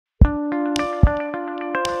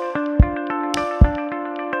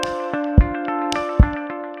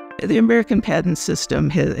The American patent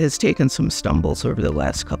system has taken some stumbles over the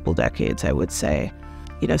last couple decades, I would say.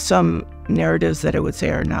 Some narratives that I would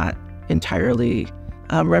say are not entirely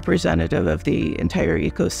representative of the entire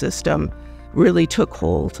ecosystem really took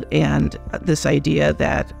hold. And this idea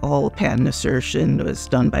that all patent assertion was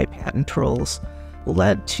done by patent trolls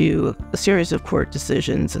led to a series of court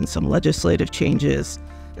decisions and some legislative changes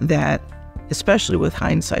that, especially with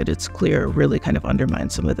hindsight, it's clear really kind of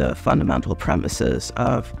undermine some of the fundamental premises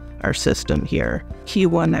of our system here. Key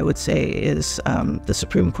one, I would say, is the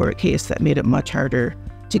Supreme Court case that made it much harder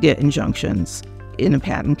to get injunctions in a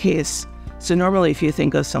patent case. So normally, if you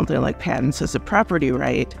think of something like patents as a property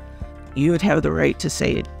right, you would have the right to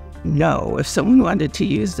say no if someone wanted to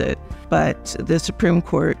use it. But the Supreme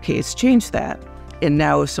Court case changed that. And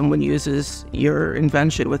now if someone uses your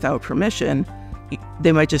invention without permission,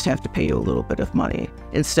 they might just have to pay you a little bit of money.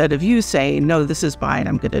 Instead of you saying, no, this is mine,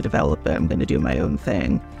 I'm going to develop it, I'm going to do my own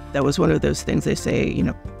thing. That was one of those things they say,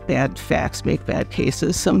 bad facts make bad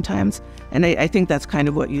cases sometimes. And I think that's kind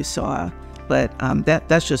of what you saw. But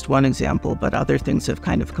that's just one example, but other things have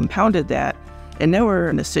kind of compounded that. And now we're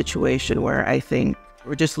in a situation where I think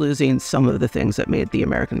we're just losing some of the things that made the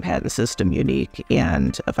American patent system unique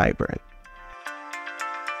and vibrant.